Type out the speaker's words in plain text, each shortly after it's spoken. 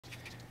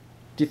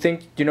Do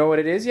you know what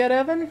it is yet,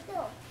 Evan?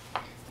 No.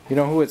 You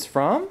know who it's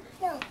from?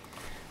 No.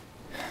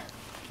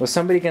 Was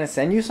somebody gonna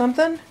send you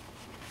something?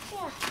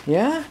 Yeah.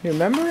 Yeah? You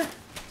remember?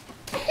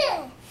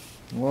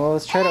 Well,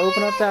 let's try to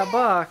open up that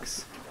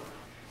box.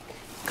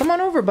 Come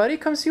on over, buddy.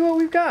 Come see what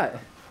we've got.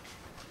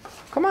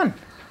 Come on.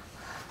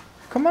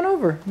 Come on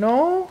over.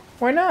 No?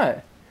 Why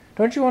not?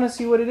 Don't you want to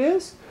see what it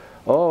is?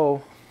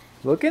 Oh,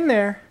 look in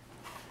there.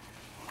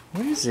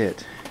 What is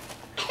it?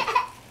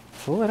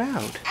 Pull it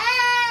out.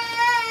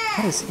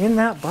 What is in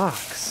that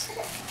box?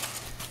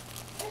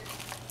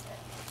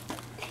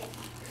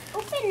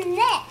 Open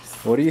this.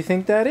 What do you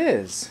think that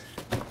is?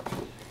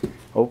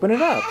 Open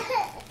it up.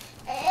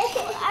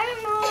 I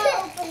don't know how to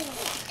open it.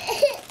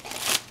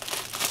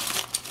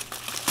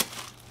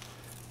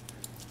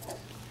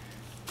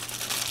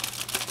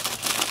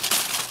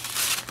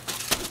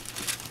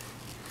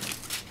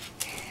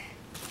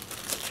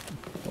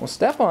 Don't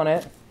step on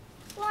it.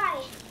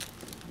 Why?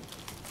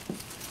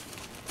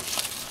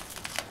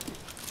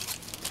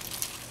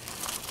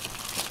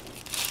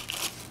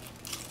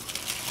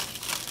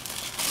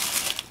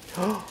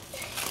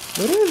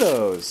 What are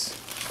those?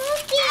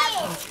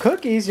 Cookies.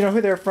 Cookies? You know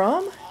who they're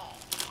from?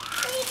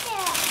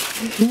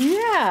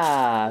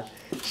 Yeah!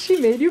 She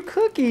made you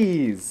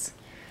cookies!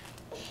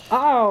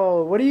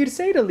 Oh, what do you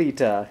say to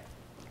Lita?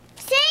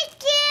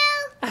 Thank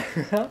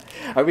you.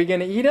 Are we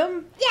gonna eat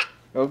them? Yeah.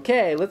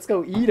 Okay, let's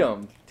go eat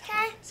them.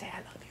 Okay. Say I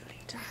love you,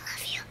 Lita. I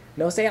love you.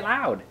 No, say it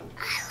loud.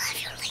 I love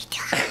you,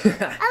 Lita.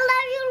 I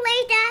love you,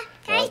 Lita.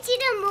 Can I see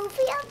the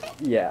movie of it?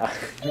 Yeah.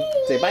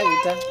 Say bye,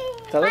 Lita.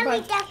 Tell her bye.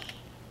 Lita.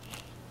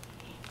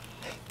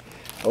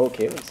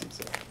 Okay, let's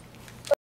see.